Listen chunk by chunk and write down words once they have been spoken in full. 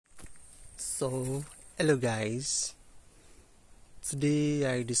So, hello guys.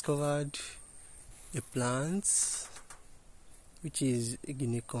 Today I discovered a plant which is a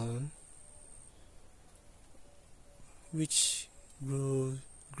Guinea corn, which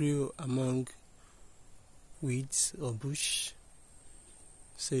grew among weeds or bush.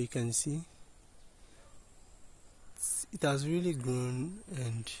 So you can see it has really grown,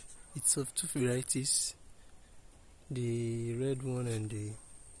 and it's of two varieties, the red one and the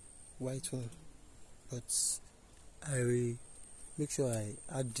white one. But I will make sure I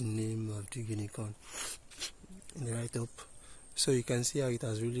add the name of the Guinea corn in the write up, so you can see how it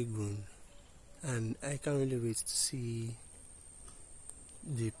has really grown, and I can't really wait to see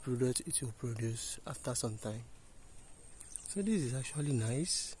the product it will produce after some time. So this is actually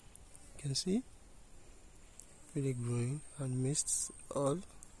nice. You can see really growing and missed all,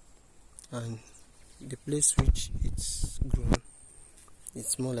 and the place which it's grown,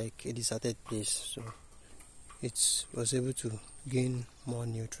 it's more like a deserted place, so it was able to gain more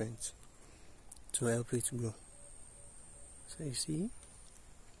nutrients to help it grow. So you see,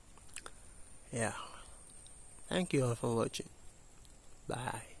 yeah, thank you all for watching.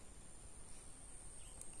 Bye.